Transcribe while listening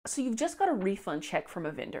So you've just got a refund check from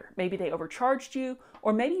a vendor. Maybe they overcharged you,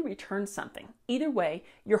 or maybe returned something. Either way,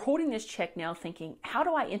 you're holding this check now thinking, how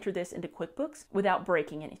do I enter this into QuickBooks without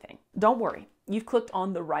breaking anything? Don't worry, you've clicked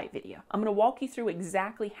on the right video. I'm gonna walk you through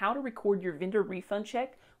exactly how to record your vendor refund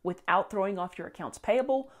check without throwing off your accounts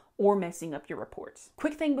payable or messing up your reports.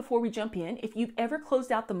 Quick thing before we jump in, if you've ever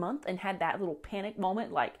closed out the month and had that little panic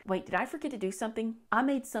moment like, wait, did I forget to do something? I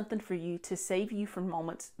made something for you to save you from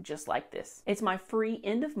moments just like this. It's my free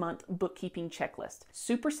end of month bookkeeping checklist.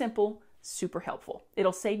 Super simple, super helpful.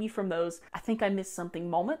 It'll save you from those, I think I missed something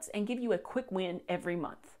moments and give you a quick win every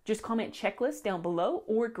month. Just comment checklist down below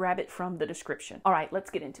or grab it from the description. All right, let's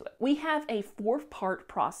get into it. We have a 4-part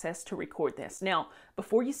process to record this. Now,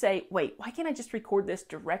 before you say, wait, why can't I just record this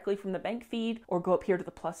directly from the bank feed or go up here to the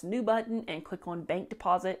plus new button and click on bank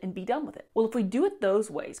deposit and be done with it? Well, if we do it those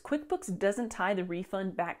ways, QuickBooks doesn't tie the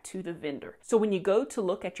refund back to the vendor. So when you go to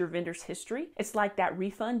look at your vendor's history, it's like that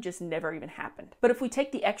refund just never even happened. But if we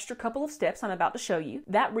take the extra couple of steps I'm about to show you,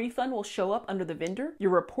 that refund will show up under the vendor, your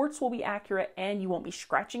reports will be accurate, and you won't be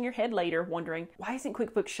scratching your head later wondering, why isn't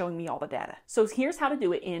QuickBooks showing me all the data? So here's how to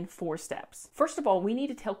do it in 4 steps. First of all, we need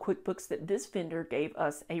to tell QuickBooks that this vendor gave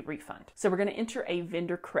us a refund. So we're going to enter a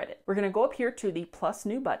vendor credit. We're going to go up here to the plus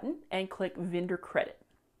new button and click vendor credit.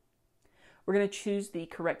 We're going to choose the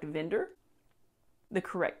correct vendor, the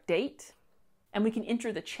correct date, and we can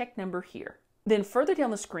enter the check number here. Then further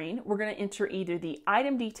down the screen, we're going to enter either the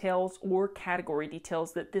item details or category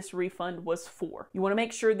details that this refund was for. You want to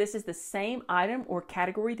make sure this is the same item or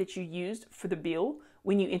category that you used for the bill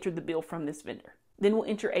when you entered the bill from this vendor. Then we'll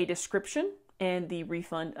enter a description and the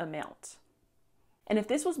refund amount. And if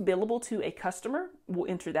this was billable to a customer, we'll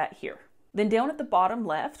enter that here. Then down at the bottom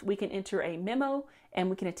left, we can enter a memo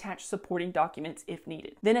and we can attach supporting documents if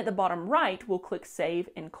needed. Then at the bottom right, we'll click Save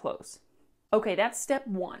and Close. Okay, that's step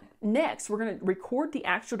 1. Next, we're going to record the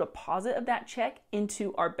actual deposit of that check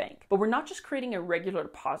into our bank. But we're not just creating a regular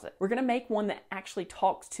deposit. We're going to make one that actually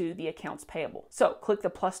talks to the accounts payable. So click the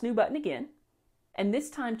plus new button again, and this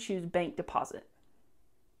time choose Bank Deposit.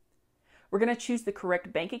 We're going to choose the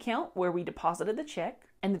correct bank account where we deposited the check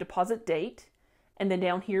and the deposit date. And then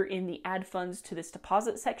down here in the Add Funds to this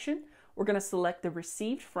deposit section, we're going to select the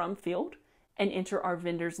Received From field and enter our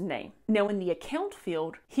vendor's name. Now in the account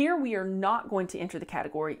field, here we are not going to enter the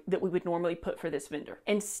category that we would normally put for this vendor.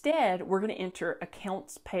 Instead, we're going to enter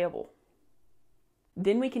accounts payable.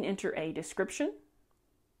 Then we can enter a description,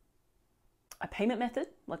 a payment method.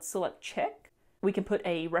 Let's select check. We can put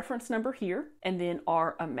a reference number here and then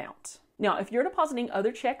our amount. Now, if you're depositing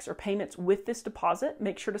other checks or payments with this deposit,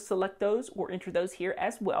 make sure to select those or enter those here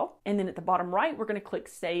as well. And then at the bottom right, we're going to click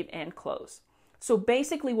Save and Close. So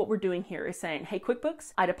basically what we're doing here is saying, hey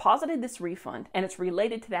QuickBooks, I deposited this refund and it's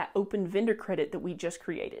related to that open vendor credit that we just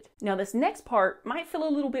created. Now this next part might feel a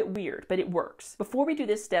little bit weird, but it works. Before we do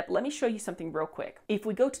this step, let me show you something real quick. If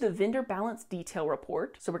we go to the vendor balance detail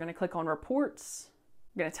report, so we're going to click on reports,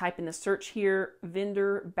 we're going to type in the search here,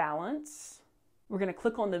 vendor balance. We're going to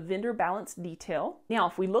click on the vendor balance detail. Now,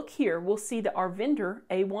 if we look here, we'll see that our vendor,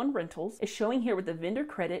 A1 Rentals, is showing here with the vendor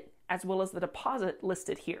credit as well as the deposit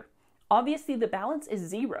listed here. Obviously, the balance is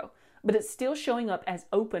 0, but it's still showing up as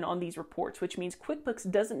open on these reports, which means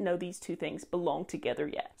QuickBooks doesn't know these two things belong together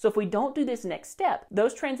yet. So if we don't do this next step,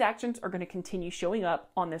 those transactions are going to continue showing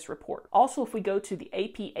up on this report. Also, if we go to the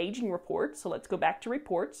AP aging report, so let's go back to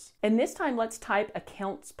reports, and this time let's type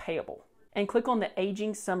accounts payable and click on the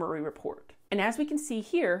aging summary report. And as we can see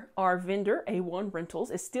here, our vendor, A1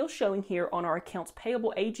 Rentals, is still showing here on our accounts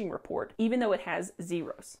payable aging report, even though it has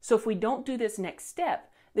zeros. So if we don't do this next step,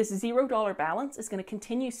 this $0 balance is going to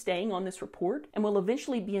continue staying on this report and will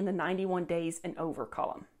eventually be in the 91 days and over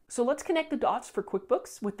column. So let's connect the dots for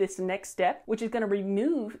QuickBooks with this next step, which is going to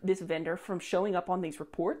remove this vendor from showing up on these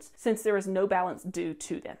reports since there is no balance due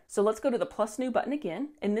to them. So let's go to the plus new button again,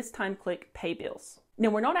 and this time click Pay Bills. Now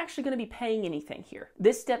we're not actually going to be paying anything here.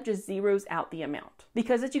 This step just zeroes out the amount.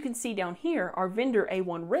 Because as you can see down here, our vendor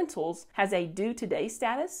A1 Rentals has a due today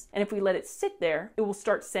status, and if we let it sit there, it will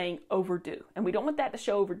start saying overdue. And we don't want that to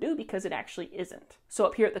show overdue because it actually isn't. So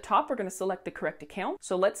up here at the top, we're going to select the correct account.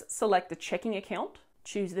 So let's select the checking account,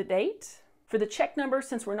 choose the date. For the check number,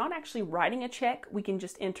 since we're not actually writing a check, we can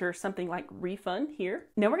just enter something like refund here.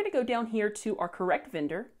 Now we're going to go down here to our correct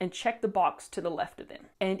vendor and check the box to the left of them.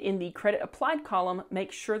 And in the credit applied column,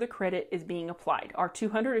 make sure the credit is being applied. Our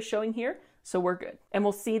 200 is showing here, so we're good. And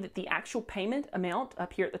we'll see that the actual payment amount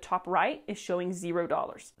up here at the top right is showing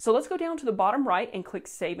 $0. So let's go down to the bottom right and click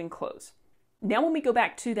Save and Close. Now when we go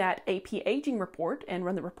back to that AP aging report and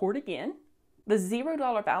run the report again, the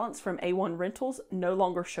 $0 balance from A1 Rentals no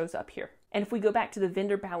longer shows up here. And if we go back to the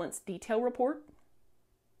vendor balance detail report,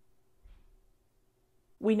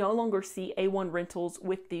 we no longer see A1 rentals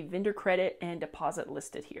with the vendor credit and deposit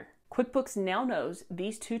listed here. QuickBooks now knows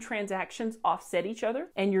these two transactions offset each other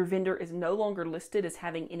and your vendor is no longer listed as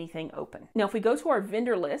having anything open. Now, if we go to our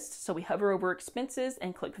vendor list, so we hover over expenses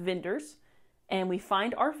and click vendors, and we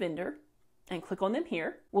find our vendor and click on them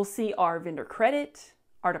here, we'll see our vendor credit,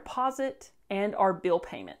 our deposit, and our bill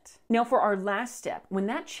payment. Now for our last step, when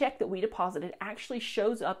that check that we deposited actually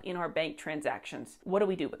shows up in our bank transactions, what do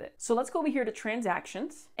we do with it? So let's go over here to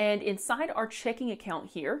transactions, and inside our checking account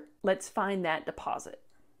here, let's find that deposit.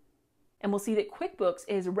 And we'll see that QuickBooks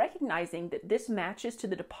is recognizing that this matches to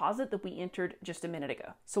the deposit that we entered just a minute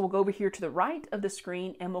ago. So we'll go over here to the right of the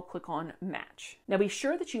screen and we'll click on match. Now be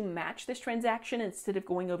sure that you match this transaction instead of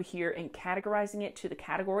going over here and categorizing it to the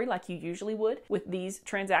category like you usually would with these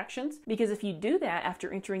transactions, because if you do that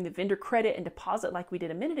after entering the vendor credit and deposit like we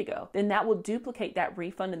did a minute ago, then that will duplicate that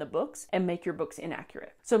refund in the books and make your books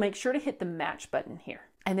inaccurate. So make sure to hit the match button here.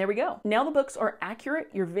 And there we go. Now the books are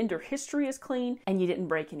accurate, your vendor history is clean, and you didn't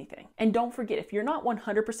break anything. And don't forget, if you're not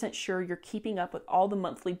 100% sure you're keeping up with all the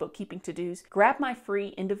monthly bookkeeping to-dos, grab my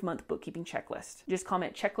free end-of-month bookkeeping checklist. Just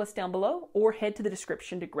comment checklist down below or head to the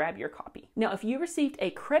description to grab your copy. Now, if you received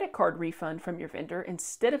a credit card refund from your vendor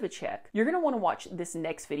instead of a check, you're going to want to watch this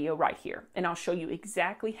next video right here, and I'll show you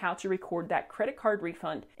exactly how to record that credit card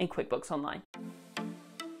refund in QuickBooks Online.